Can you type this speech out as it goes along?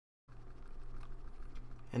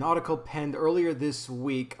An article penned earlier this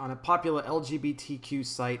week on a popular LGBTQ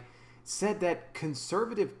site said that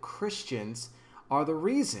conservative Christians are the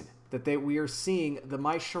reason that we are seeing the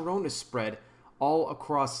My Sharona spread all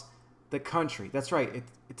across the country. That's right.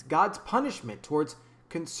 It's God's punishment towards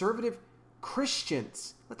conservative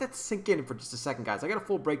Christians. Let that sink in for just a second, guys. I got a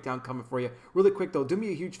full breakdown coming for you. Really quick, though, do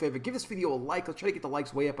me a huge favor. Give this video a like. Let's try to get the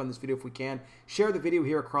likes way up on this video if we can. Share the video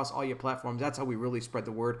here across all your platforms. That's how we really spread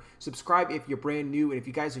the word. Subscribe if you're brand new. And if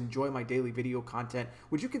you guys enjoy my daily video content,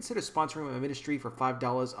 would you consider sponsoring my ministry for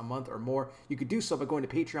 $5 a month or more? You could do so by going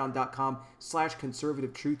to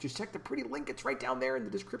patreon.com/conservative truth. Just check the pretty link. It's right down there in the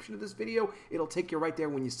description of this video. It'll take you right there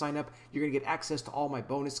when you sign up. You're going to get access to all my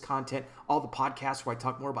bonus content, all the podcasts where I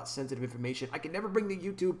talk more about sensitive information. I can never bring to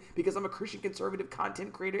YouTube because I'm a Christian conservative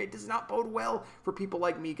content creator. It does not bode well for people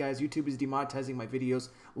like me, guys. YouTube is demonetizing my videos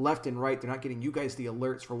left and right. They're not getting you guys the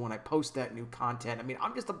alerts for when I post that new content. I mean,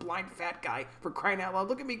 I'm just a blind fat guy, for crying out loud.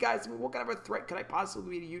 Look at me, guys. I mean, what kind of a threat could I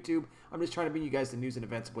possibly be to YouTube? I'm just trying to bring you guys the news and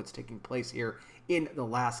events of what's taking place here in the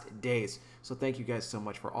last days. So thank you guys so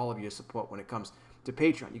much for all of your support when it comes to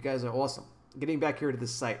Patreon. You guys are awesome. Getting back here to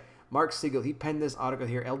this site, Mark Siegel, he penned this article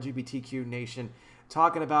here, LGBTQ Nation,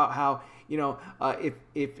 talking about how,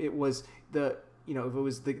 if it was the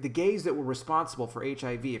gays that were responsible for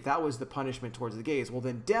HIV, if that was the punishment towards the gays, well,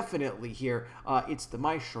 then definitely here it's the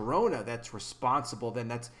My Sharona that's responsible. Then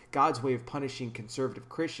that's God's way of punishing conservative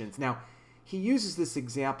Christians. Now, he uses this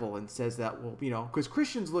example and says that, well, because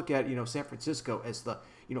Christians look at, San Francisco as the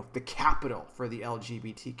capital for the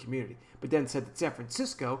LGBT community, but then said that San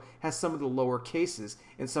Francisco has some of the lower cases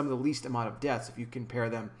and some of the least amount of deaths if you compare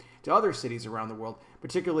them to other cities around the world,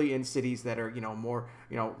 particularly in cities that are, more,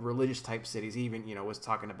 religious type cities. Even, was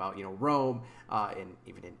talking about, Rome, and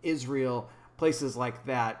even in Israel, places like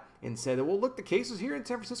that, and said that, well, look, the cases here in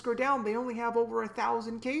San Francisco are down. They only have over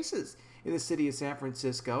 1,000 cases in the city of San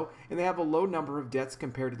Francisco, and they have a low number of deaths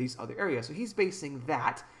compared to these other areas. So he's basing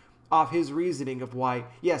that off his reasoning of why,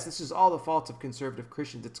 yes, this is all the fault of conservative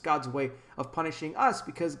Christians. It's God's way of punishing us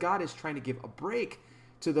because God is trying to give a break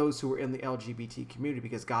to those who are in the LGBT community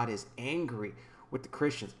because God is angry with the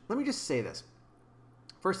Christians. Let me just say this.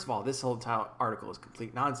 First of all, this whole entire article is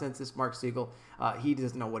complete nonsense. This Mark Siegel, he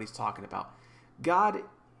doesn't know what he's talking about. God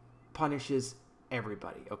punishes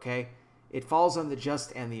everybody, okay? It falls on the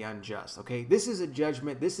just and the unjust, okay? This is a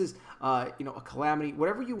judgment. This is, a calamity,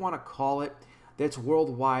 whatever you want to call it, that's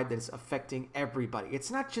worldwide, that's affecting everybody.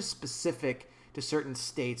 It's not just specific to certain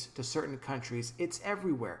states, to certain countries. It's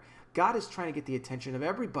everywhere. God is trying to get the attention of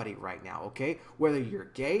everybody right now, okay? Whether you're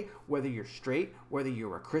gay, whether you're straight, whether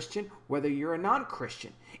you're a Christian, whether you're a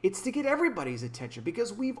non-Christian. It's to get everybody's attention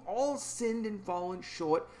because we've all sinned and fallen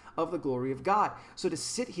short of the glory of God. So to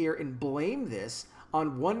sit here and blame this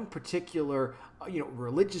on one particular,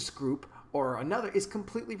 religious group or another is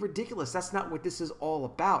completely ridiculous. That's not what this is all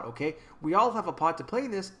about, okay? We all have a part to play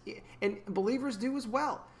in this, and believers do as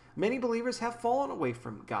well. Many believers have fallen away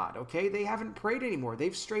from God, okay? They haven't prayed anymore.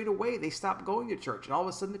 They've strayed away. They stopped going to church, and all of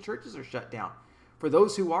a sudden the churches are shut down. For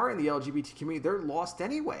those who are in the LGBT community, they're lost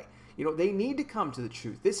anyway. They need to come to the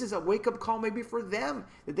truth. This is a wake-up call maybe for them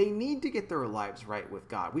that they need to get their lives right with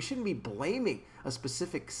God. We shouldn't be blaming a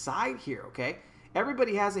specific side here, okay?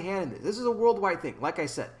 Everybody has a hand in this. This is a worldwide thing. Like I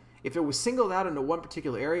said, if it was singled out into one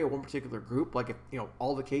particular area, one particular group, like if,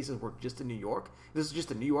 all the cases were just in New York, this is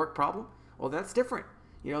just a New York problem, well, that's different.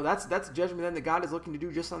 That's a judgment then that God is looking to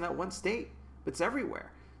do just on that one state. But it's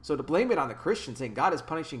everywhere. So to blame it on the Christians, saying God is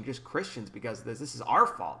punishing just Christians because of this is our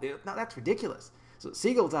fault. No, that's ridiculous. So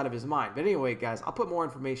Siegel's out of his mind. But anyway, guys, I'll put more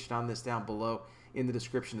information on this down below in the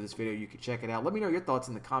description of this video. You can check it out. Let me know your thoughts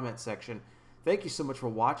in the comment section. Thank you so much for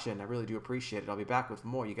watching. I really do appreciate it. I'll be back with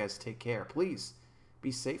more. You guys take care. Please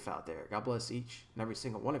be safe out there. God bless each and every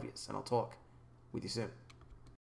single one of you. And I'll talk with you soon.